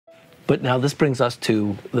But now this brings us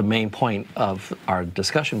to the main point of our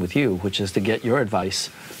discussion with you, which is to get your advice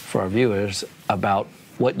for our viewers about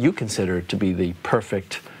what you consider to be the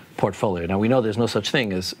perfect portfolio. Now, we know there's no such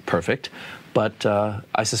thing as perfect, but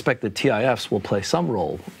I suspect that TIFs will play some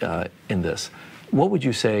role in this. What would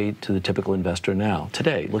you say to the typical investor now,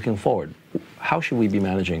 today, looking forward? How should we be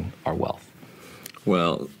managing our wealth?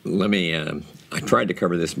 Well, let me, I tried to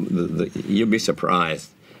cover this. You'll be surprised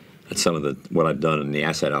at some of what I've done in the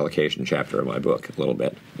asset allocation chapter of my book a little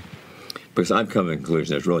bit. Because I've come to the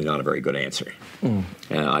conclusion there's really not a very good answer.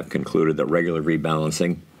 I've concluded that regular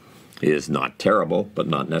rebalancing is not terrible, but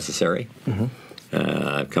not necessary.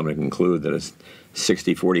 I've come to conclude that a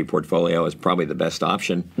 60-40 portfolio is probably the best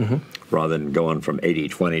option, rather than going from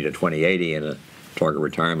 80-20 to 20-80 in a target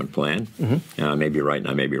retirement plan. I may be right and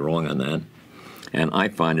I may be wrong on that. And I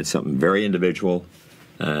find it something very individual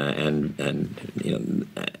and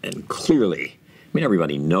clearly, I mean,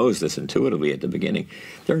 everybody knows this intuitively at the beginning.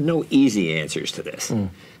 There are no easy answers to this.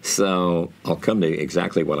 So I'll come to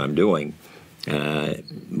exactly what I'm doing.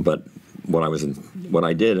 But what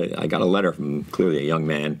I did, I got a letter from clearly a young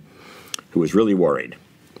man who was really worried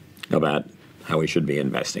about how he should be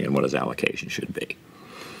investing and what his allocation should be.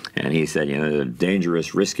 And he said, there's a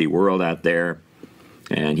dangerous, risky world out there.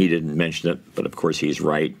 And he didn't mention it, but of course he's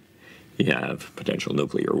right. You have potential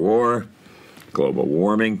nuclear war, global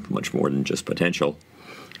warming, much more than just potential,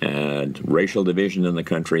 and racial division in the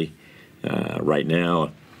country. Right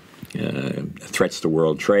now, threats to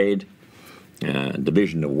world trade,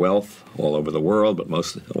 division of wealth all over the world, but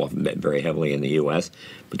often very heavily in the U.S.,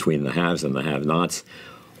 between the haves and the have-nots.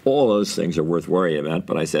 All those things are worth worrying about,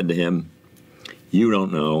 but I said to him, you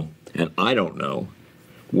don't know, and I don't know,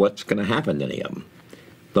 what's going to happen to any of them.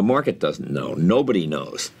 The market doesn't know. Nobody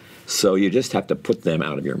knows. So you just have to put them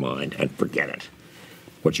out of your mind and forget it.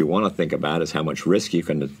 What you want to think about is how much risk you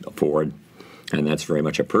can afford, and that's very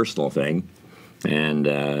much a personal thing, and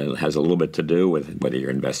has a little bit to do with whether you're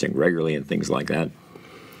investing regularly and things like that.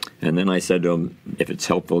 And then I said to him, if it's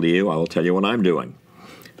helpful to you, I will tell you what I'm doing.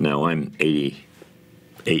 Now, I'm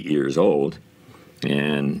 88 years old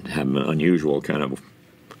and have an unusual kind of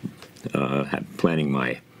planning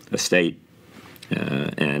my estate.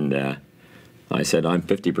 I said, I'm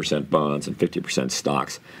 50% bonds and 50%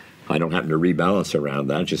 stocks. I don't happen to rebalance around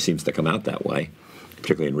that. It just seems to come out that way,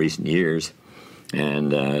 particularly in recent years.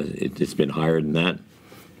 And it's been higher than that,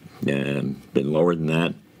 and been lower than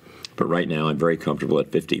that. But right now, I'm very comfortable at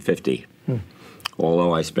 50-50.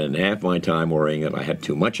 Although I spend half my time worrying that I have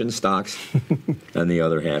too much in stocks, and the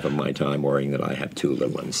other half of my time worrying that I have too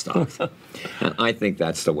little in stocks. And I think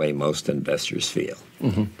that's the way most investors feel.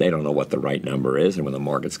 They don't know what the right number is, and when the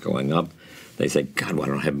market's going up, they say, God, why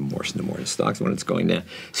don't I have more in stocks when it's going down?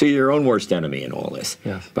 So you're your own worst enemy in all this.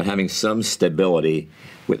 Yes. But having some stability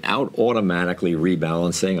without automatically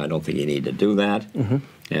rebalancing, I don't think you need to do that.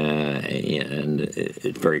 And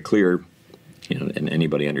it's very clear, and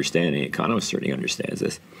anybody understanding, economists certainly understands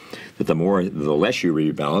this, that the less you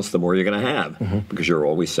rebalance, the more you're going to have, because you're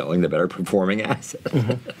always selling the better performing asset.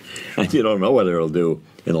 And you don't know whether it'll do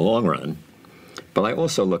in the long run. But I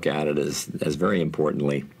also look at it as very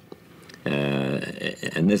importantly,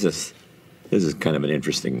 and this is kind of an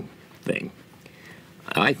interesting thing.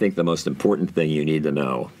 I think the most important thing you need to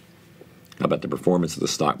know about the performance of the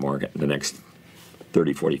stock market in the next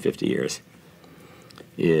 30, 40, 50 years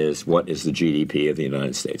is what is the GDP of the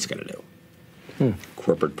United States going to do?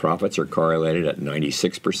 Corporate profits are correlated at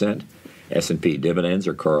 96%. S&P dividends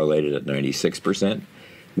are correlated at 96%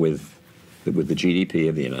 with the GDP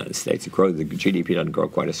of the United States. The GDP doesn't grow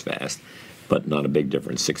quite as fast, but not a big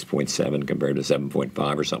difference, 6.7 compared to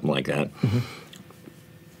 7.5 or something like that.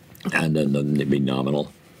 And then it'd be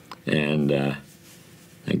nominal. And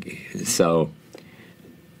so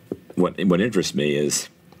what interests me is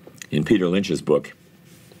in Peter Lynch's book,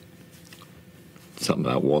 something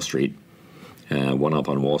about Wall Street, One Up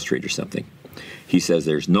on Wall Street or something, he says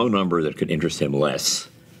there's no number that could interest him less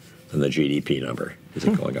than the GDP number. Is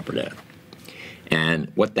it going up or down?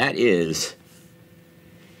 And what that is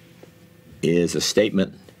a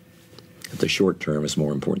statement that the short term is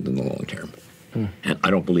more important than the long term. And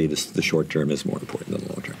I don't believe the short term is more important than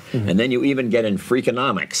the long term. And then you even get in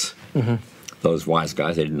Freakonomics. Those wise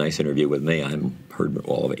guys, they did a nice interview with me. I haven't heard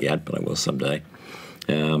all of it yet, but I will someday.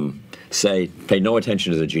 Say, pay no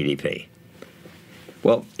attention to the GDP.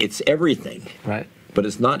 Well, it's everything. Right. But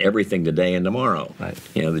it's not everything today and tomorrow. Right.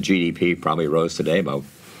 The GDP probably rose today about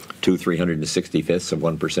 365ths of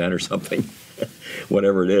 1% or something,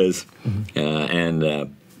 whatever it is.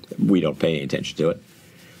 And we don't pay any attention to it.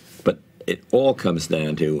 But it all comes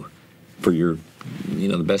down to, for your,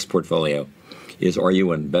 the best portfolio, is, are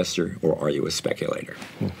you an investor or are you a speculator?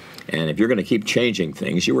 And if you're going to keep changing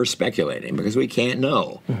things, you are speculating, because we can't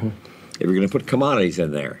know. If you're going to put commodities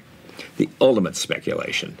in there, the ultimate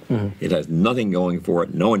speculation. It has nothing going for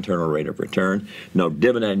it, no internal rate of return, no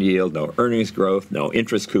dividend yield, no earnings growth, no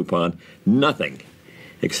interest coupon, nothing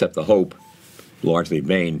except the hope, largely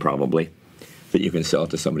vain probably, that you can sell it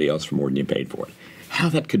to somebody else for more than you paid for it. How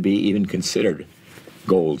that could be even considered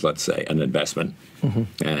gold, let's say, an investment,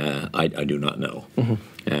 I do not know.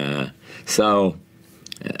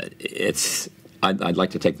 I'd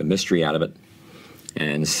like to take the mystery out of it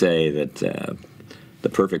and say that the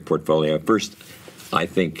perfect portfolio, first, I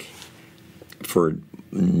think for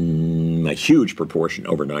a huge proportion,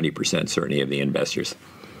 over 90% certainly of the investors,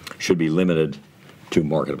 should be limited to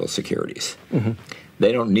marketable securities.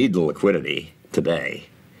 They don't need the liquidity today,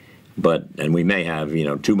 and we may have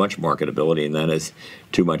too much marketability, and that is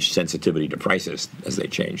too much sensitivity to prices as they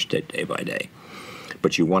change day by day.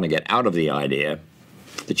 But you want to get out of the idea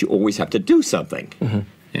that you always have to do something.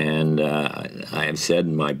 And I have said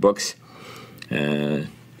in my books,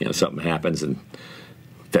 something happens and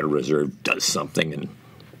Federal Reserve does something, and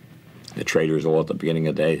the traders all at the beginning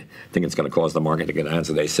of the day think it's going to cause the market to go down,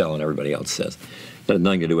 so they sell, and everybody else says. That has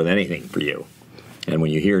nothing to do with anything for you. And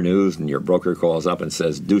when you hear news and your broker calls up and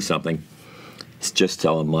says, do something, just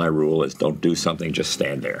tell them my rule is don't do something, just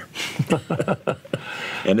stand there.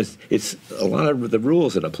 And it's a lot of the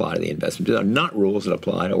rules that apply to the investment are not rules that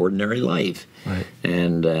apply to ordinary life. Right.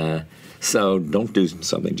 And so don't do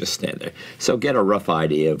something, just stand there. So get a rough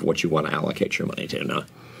idea of what you want to allocate your money to. Now,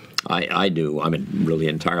 I do. I'm really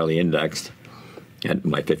entirely indexed at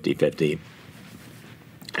my 50-50,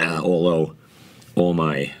 although all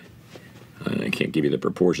my, I can't give you the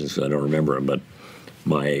proportions because I don't remember them, but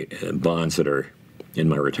my bonds that are in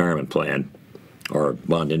my retirement plan are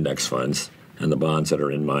bond index funds, and the bonds that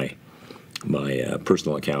are in my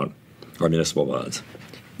personal account are municipal bonds,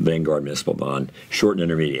 Vanguard municipal bond, short and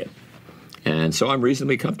intermediate. And so I'm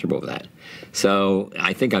reasonably comfortable with that. So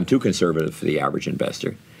I think I'm too conservative for the average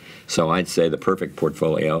investor. So I'd say the perfect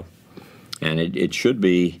portfolio, and it should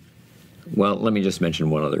be, well, let me just mention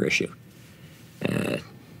one other issue.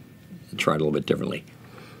 Try it a little bit differently.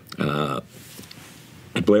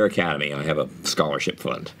 At Blair Academy, I have a scholarship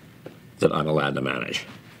fund that I'm allowed to manage,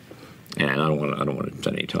 and I don't want to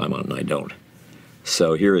spend any time on it, and I don't.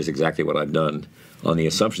 So here is exactly what I've done, on the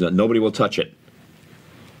assumption that nobody will touch it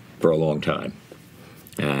for a long time.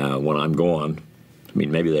 When I'm gone, I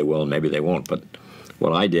mean, maybe they will and maybe they won't, but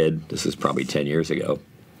what I did, this is probably 10 years ago,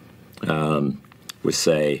 was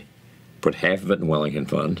say, put half of it in Wellington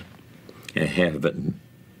Fund and half of it in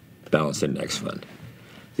Balanced Index Fund.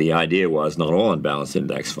 The idea was not all in Balanced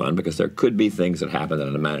Index Fund, because there could be things that happen that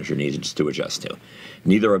a manager needs to adjust to.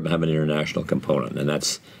 Neither of them have an international component, and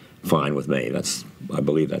that's fine with me. I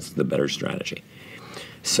believe that's the better strategy.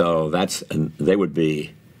 So and they would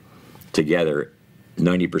be together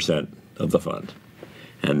 90% of the fund.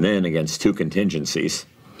 And then against two contingencies,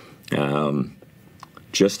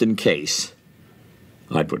 just in case,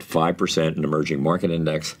 I'd put 5% in Emerging Market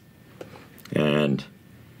Index, and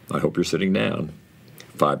I hope you're sitting down,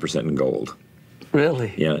 5% in gold.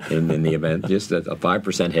 Really? Yeah, in the event, just a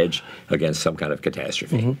 5% hedge against some kind of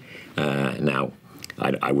catastrophe. Now,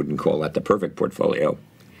 I wouldn't call that the perfect portfolio,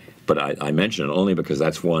 but I mention it only because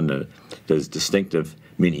that's one that is distinctive,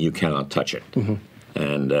 meaning you cannot touch it.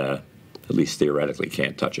 And at least theoretically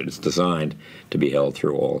can't touch it. It's designed to be held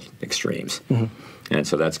through all extremes. And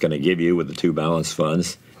so that's going to give you, with the two balanced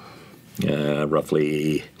funds,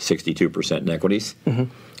 roughly 62% in equities.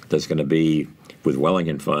 There's going to be, with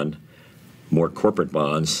Wellington Fund, more corporate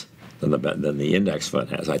bonds than the index fund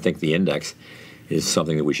has. I think the index is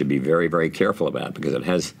something that we should be very, very careful about, because it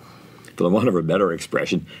has, for the want of a better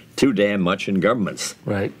expression, too damn much in governments.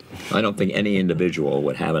 Right. I don't think any individual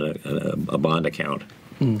would have a bond account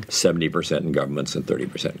 70% in governments and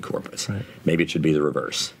 30% in corporates. Right. Maybe it should be the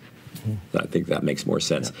reverse. I think that makes more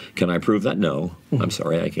sense. Yeah. Can I prove that? No. I'm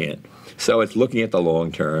sorry, I can't. So it's looking at the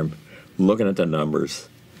long term, looking at the numbers,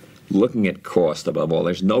 looking at cost above all.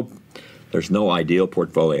 There's no ideal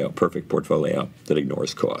portfolio, perfect portfolio, that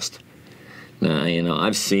ignores cost. Now,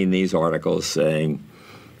 I've seen these articles saying,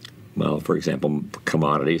 well, for example,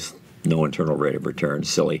 commodities, no internal rate of return,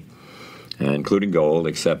 silly, including gold,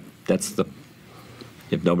 except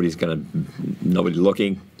if nobody's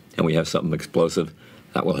looking and we have something explosive,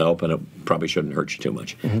 that will help, and it probably shouldn't hurt you too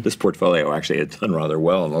much. This portfolio actually has done rather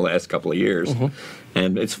well in the last couple of years,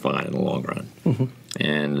 and it's fine in the long run.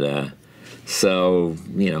 And so,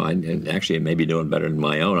 actually it may be doing better than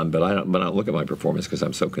my own, but I don't look at my performance because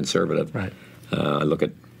I'm so conservative. Right. I look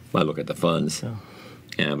at the funds,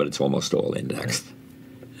 but it's almost all indexed.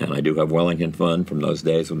 And I do have Wellington Fund from those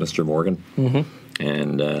days with Mr. Morgan,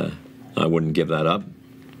 and I wouldn't give that up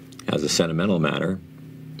as a sentimental matter,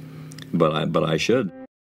 but I should.